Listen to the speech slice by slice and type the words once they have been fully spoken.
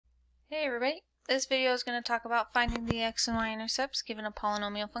Hey everybody, this video is going to talk about finding the x and y-intercepts given a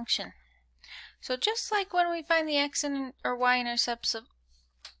polynomial function. So just like when we find the x and or y-intercepts of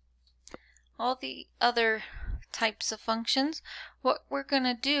all the other types of functions, what we're going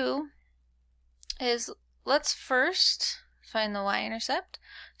to do is let's first find the y-intercept.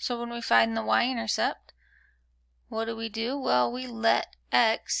 So when we find the y-intercept, what do? Well, we let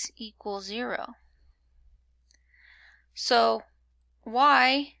x equal 0. So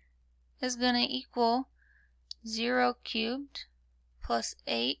y is going to equal 0 cubed plus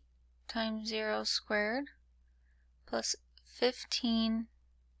 8 times 0 squared plus 15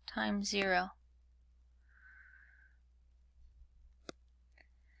 times 0.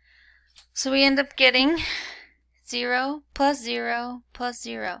 So we end up getting 0 plus 0 plus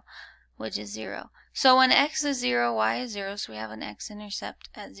 0, which is 0. So when x is 0, y is 0, so we have an x-intercept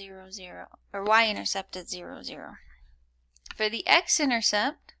at 0, 0, or y-intercept at 0, 0. For the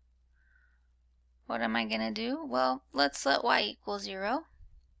x-intercept, what am I going to do? Well, let's let y equal 0.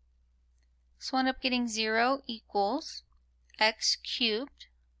 So we'll end up getting 0 equals x cubed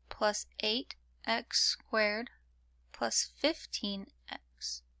plus 8x squared plus 15x.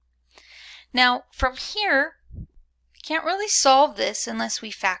 Now, from here, we can't really solve this unless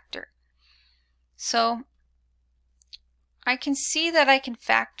we factor. So I can see that I can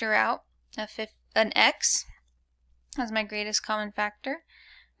factor out an x as my greatest common factor.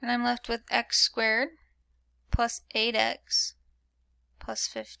 And I'm left with x squared plus 8x plus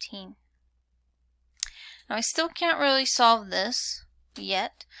 15. Now I still can't really solve this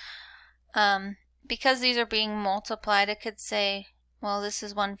yet. Because these are being multiplied, I could say, well, this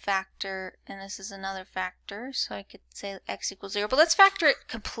is one factor and this is another factor. So I could say x equals 0. But let's factor it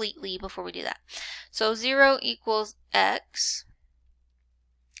completely before we do that. So 0 equals x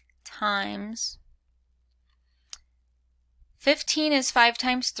times 15 is 5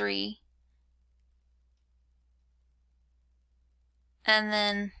 times 3, and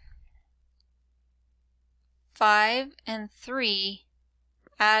then 5 and 3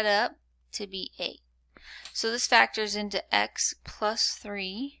 add up to be 8. So this factors into x plus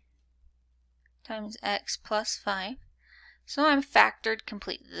 3 times x plus 5. So I'm factored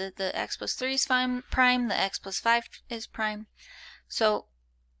completely. The x plus 3 is prime, the x plus 5 is prime. So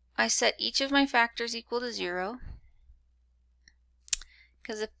I set each of my factors equal to 0.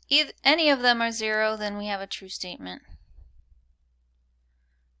 Because if any of them are 0, then we have a true statement.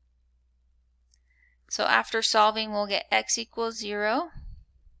 So after solving, we'll get x equals 0,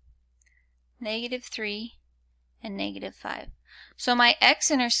 -3, and -5. So my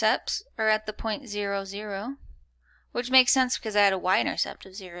x-intercepts are at the point 0, 0, which makes sense because I had a y-intercept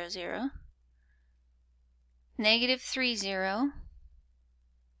of 0, 0, -3, 0,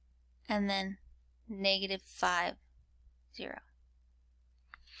 and then -5, 0.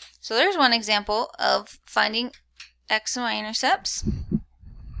 So there's one example of finding x and y-intercepts.